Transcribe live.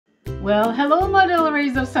Well, hello my little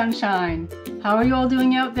rays of sunshine. How are you all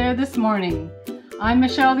doing out there this morning? I'm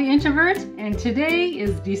Michelle the Introvert, and today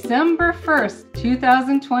is December 1st,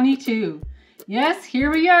 2022. Yes,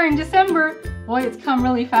 here we are in December. Boy, it's come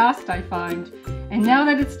really fast, I find. And now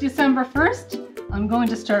that it's December 1st, I'm going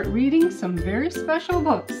to start reading some very special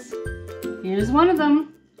books. Here's one of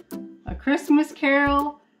them, A Christmas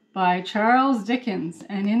Carol by Charles Dickens.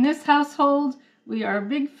 And in this household, we are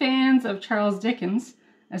big fans of Charles Dickens,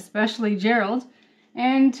 especially Gerald.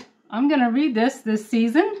 And I'm going to read this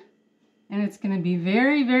season. And it's going to be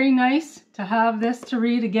very, very nice to have this to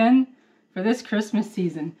read again for this Christmas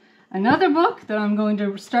season. Another book that I'm going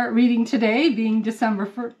to start reading today, being December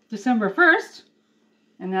 1st,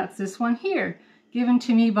 and that's this one here, given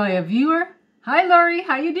to me by a viewer. Hi Laurie,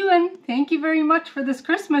 how you doing? Thank you very much for this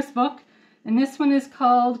Christmas book. And this one is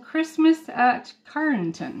called Christmas at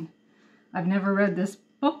Carrington. I've never read this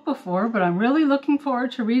book before, but I'm really looking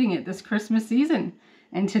forward to reading it this Christmas season.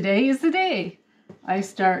 And today is the day. I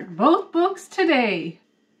start both books today.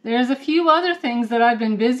 There's a few other things that I've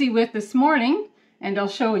been busy with this morning, and I'll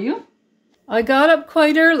show you. I got up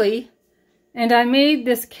quite early, and I made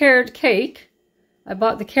this carrot cake. I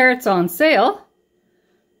bought the carrots on sale.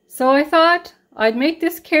 So I thought I'd make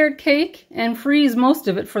this carrot cake and freeze most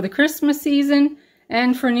of it for the Christmas season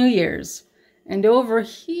and for New Year's. And over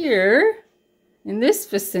here, in this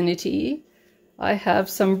vicinity, I have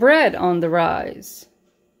some bread on the rise.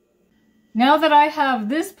 Now that I have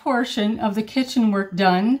this portion of the kitchen work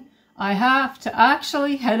done, I have to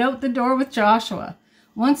actually head out the door with Joshua.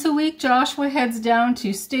 Once a week, Joshua heads down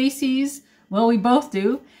to Stacy's, well, we both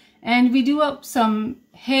do, and we do up some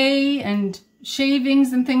hay and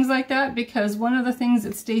shavings and things like that, because one of the things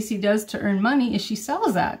that Stacy does to earn money is she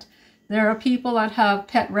sells that. There are people that have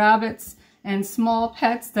pet rabbits and small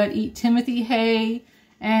pets that eat Timothy hay,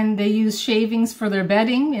 and they use shavings for their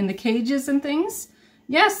bedding in the cages and things.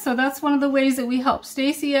 Yes, so that's one of the ways that we help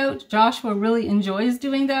Stacy out. Joshua really enjoys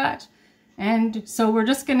doing that. And so we're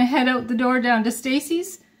just going to head out the door down to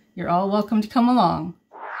Stacy's. You're all welcome to come along.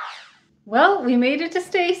 Well, we made it to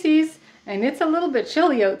Stacy's, and it's a little bit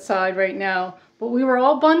chilly outside right now, but we were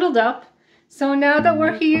all bundled up. So now that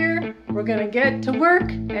we're here, we're going to get to work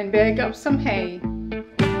and bag up some hay.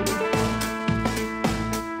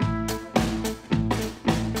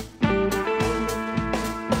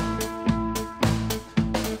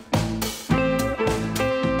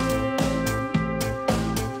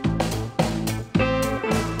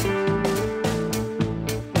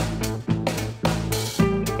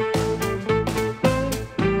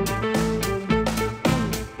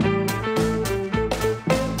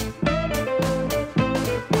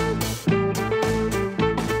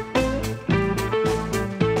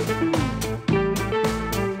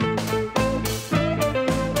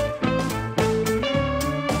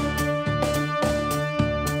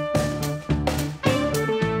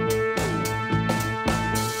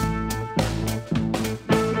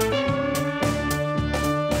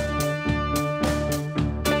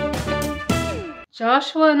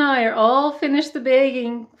 Joshua and I are all finished the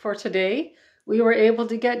bagging for today. We were able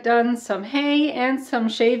to get done some hay and some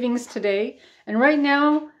shavings today. And right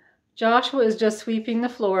now, Joshua is just sweeping the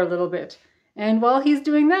floor a little bit. And while he's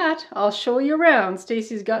doing that, I'll show you around.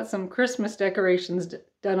 Stacy's got some Christmas decorations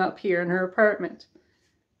done up here in her apartment.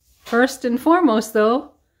 First and foremost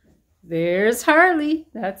though, there's Harley.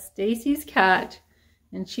 That's Stacy's cat.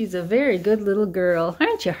 And she's a very good little girl.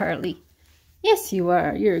 Aren't you, Harley? Yes, you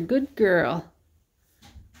are. You're a good girl.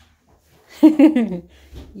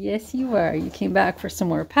 Yes, you are. You came back for some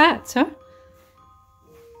more pats, huh?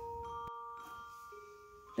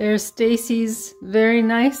 There's Stacy's very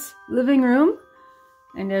nice living room.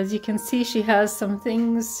 And as you can see, she has some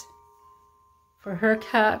things for her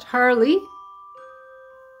cat, Harley.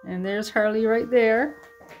 And there's Harley right there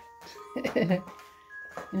in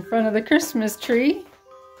front of the Christmas tree.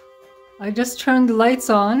 I just turned the lights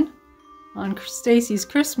on Stacy's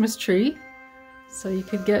Christmas tree, so you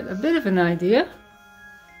could get a bit of an idea.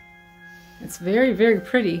 It's very, very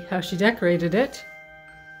pretty how she decorated it.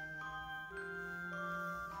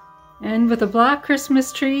 And with a black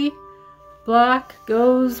Christmas tree, black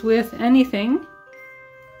goes with anything.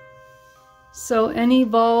 So any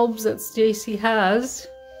bulbs that Stacy has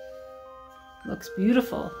looks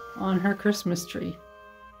beautiful on her Christmas tree.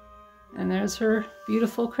 And there's her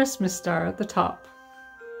beautiful Christmas star at the top.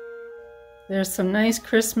 There's some nice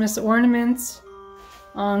Christmas ornaments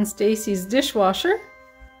on Stacy's dishwasher,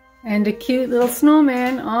 and a cute little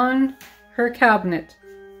snowman on her cabinet.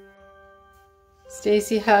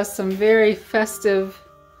 Stacy has some very festive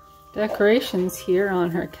decorations here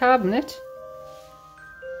on her cabinet.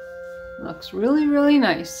 Looks really, really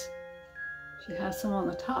nice. She has some on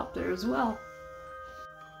the top there as well.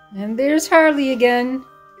 And there's Harley again.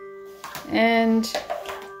 And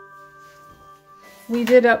we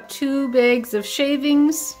did up 2 bags of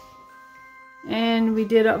shavings. And we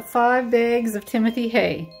did up 5 bags of Timothy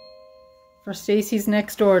hay for Stacy's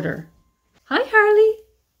next order. Hi, Harley.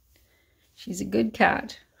 She's a good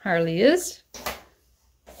cat. Harley is.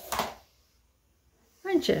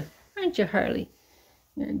 Aren't you? Aren't you, Harley?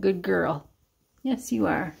 You're a good girl. Yes, you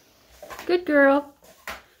are. Good girl.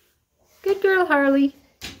 Good girl, Harley.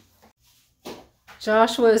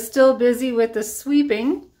 Joshua is still busy with the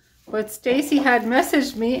sweeping, but Stacy had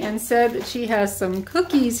messaged me and said that she has some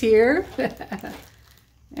cookies here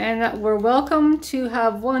and that we're welcome to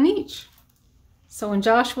have 1 each. So when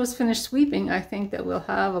Joshua's finished sweeping, I think that we'll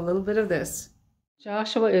have a little bit of this.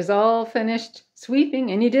 Joshua is all finished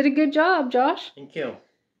sweeping, and you did a good job, Josh. Thank you.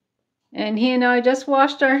 And he and I just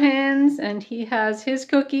washed our hands, and he has his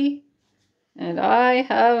cookie, and I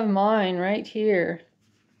have mine right here.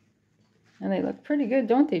 And they look pretty good,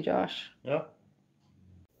 don't they, Josh? Yep.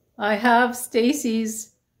 I have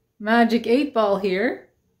Stacy's Magic 8-Ball here,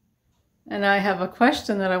 and I have a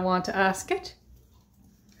question that I want to ask it.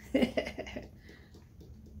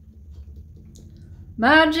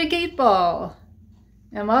 Magic 8-Ball,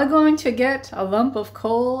 am I going to get a lump of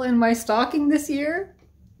coal in my stocking this year?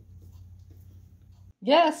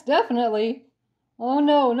 Yes, definitely. Oh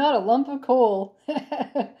no, not a lump of coal.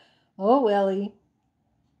 Oh welly.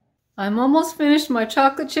 I'm almost finished my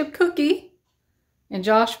chocolate chip cookie, and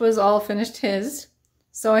Joshua's all finished his.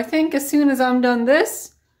 So I think as soon as I'm done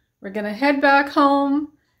this, we're gonna head back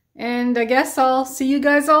home, and I guess I'll see you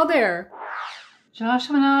guys all there.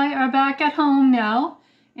 Joshua and I are back at home now,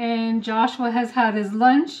 and Joshua has had his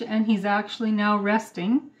lunch, and he's actually now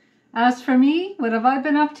resting. As for me, what have I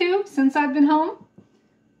been up to since I've been home?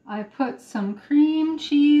 I put some cream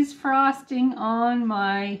cheese frosting on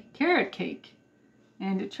my carrot cake,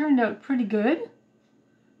 and it turned out pretty good.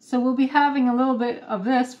 So we'll be having a little bit of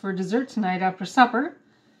this for dessert tonight after supper,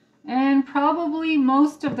 and probably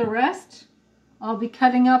most of the rest I'll be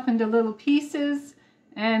cutting up into little pieces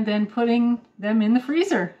and then putting them in the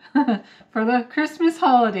freezer for the Christmas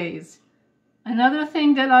holidays. Another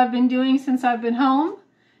thing that I've been doing since I've been home,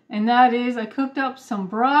 and that is I cooked up some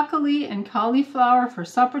broccoli and cauliflower for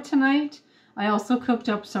supper tonight. I also cooked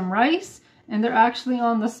up some rice, and they're actually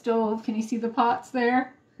on the stove. Can you see the pots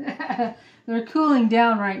there? They're cooling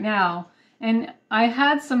down right now. And I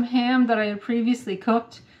had some ham that I had previously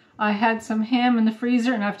cooked. I had some ham in the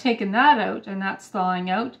freezer, and I've taken that out, and that's thawing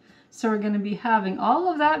out. So we're going to be having all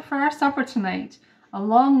of that for our supper tonight,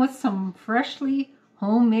 along with some freshly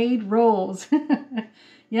homemade rolls.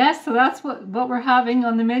 Yes, so that's what we're having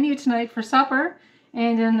on the menu tonight for supper.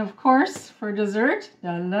 And then, of course, for dessert,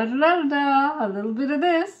 a little bit of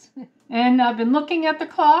this. And I've been looking at the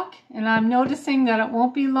clock, and I'm noticing that it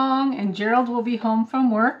won't be long, and Gerald will be home from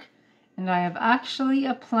work. And I have actually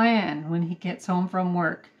a plan when he gets home from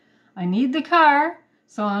work. I need the car,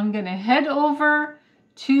 so I'm going to head over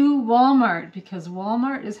to Walmart, because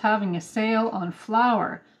Walmart is having a sale on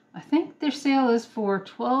flour. I think their sale is for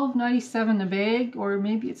 $12.97 a bag, or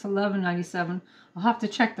maybe it's $11.97. I'll have to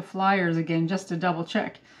check the flyers again just to double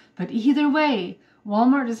check. But either way,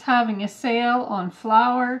 Walmart is having a sale on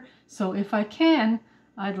flour, so if I can,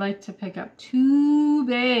 I'd like to pick up 2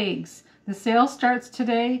 bags. The sale starts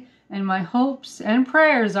today, and my hopes and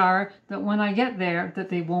prayers are that when I get there, that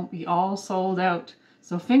they won't be all sold out.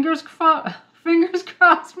 So fingers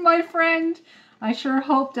crossed, my friend. I sure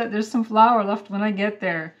hope that there's some flour left when I get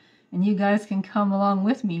there, and you guys can come along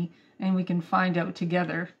with me, and we can find out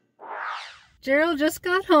together. Gerald just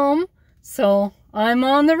got home, so I'm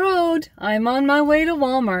on the road. I'm on my way to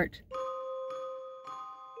Walmart.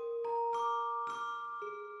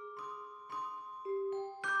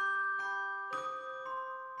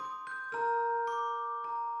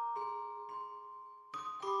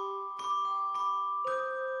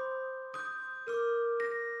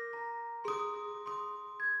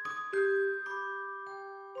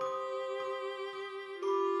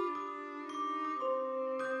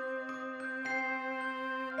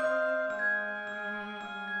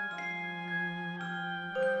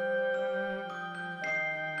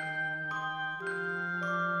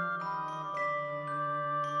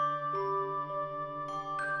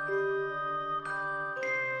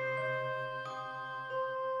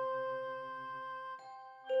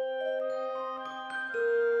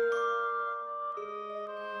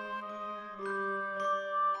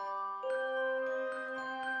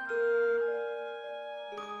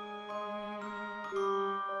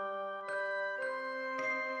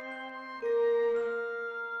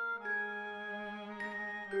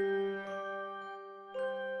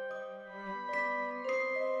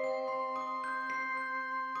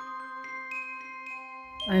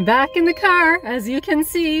 I'm back in the car, as you can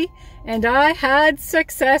see, and I had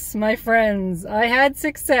success, my friends. I had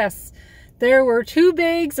success. There were 2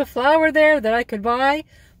 bags of flour there that I could buy,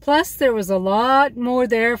 plus there was a lot more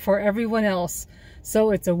there for everyone else.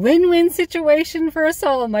 So it's a win-win situation for us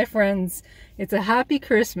all, my friends. It's a happy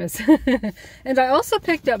Christmas. And I also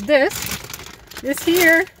picked up this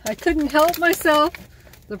here. I couldn't help myself.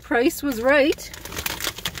 The price was right.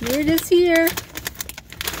 Here it is here.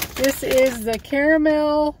 This is the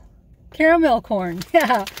caramel corn.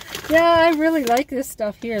 Yeah, I really like this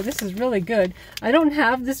stuff here. This is really good. I don't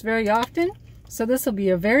have this very often, so this will be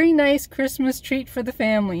a very nice Christmas treat for the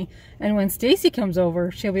family. And when Stacy comes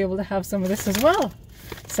over, she'll be able to have some of this as well.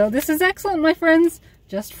 So this is excellent, my friends.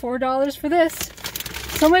 Just $4 for this.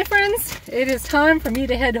 So my friends, it is time for me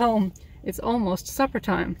to head home. It's almost supper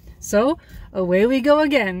time. So away we go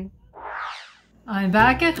again. I'm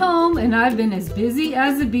back at home and I've been as busy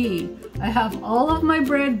as a bee. I have all of my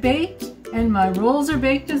bread baked and my rolls are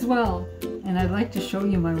baked as well. And I'd like to show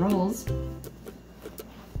you my rolls.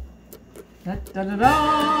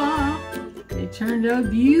 Da-da-da-da! They turned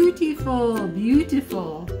out beautiful,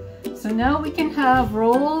 beautiful. So now we can have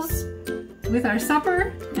rolls with our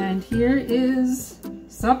supper, and here is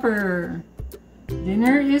supper.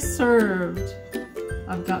 Dinner is served.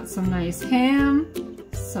 I've got some nice ham,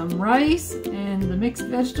 some rice, and the mixed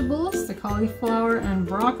vegetables, the cauliflower and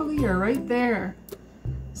broccoli are right there.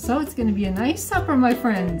 So it's going to be a nice supper, my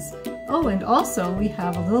friends. Oh, and also we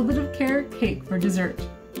have a little bit of carrot cake for dessert.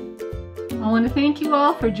 I want to thank you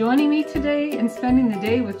all for joining me today and spending the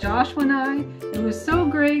day with Joshua and I. It was so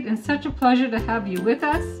great and such a pleasure to have you with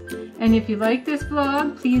us. And if you like this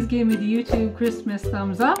vlog, please give me the YouTube Christmas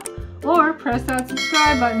thumbs up or press that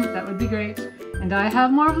subscribe button. That would be great. And I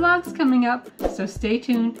have more vlogs coming up, so stay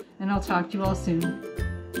tuned and I'll talk to you all soon.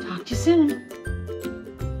 Talk to you soon.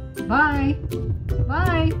 Bye.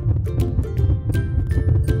 Bye.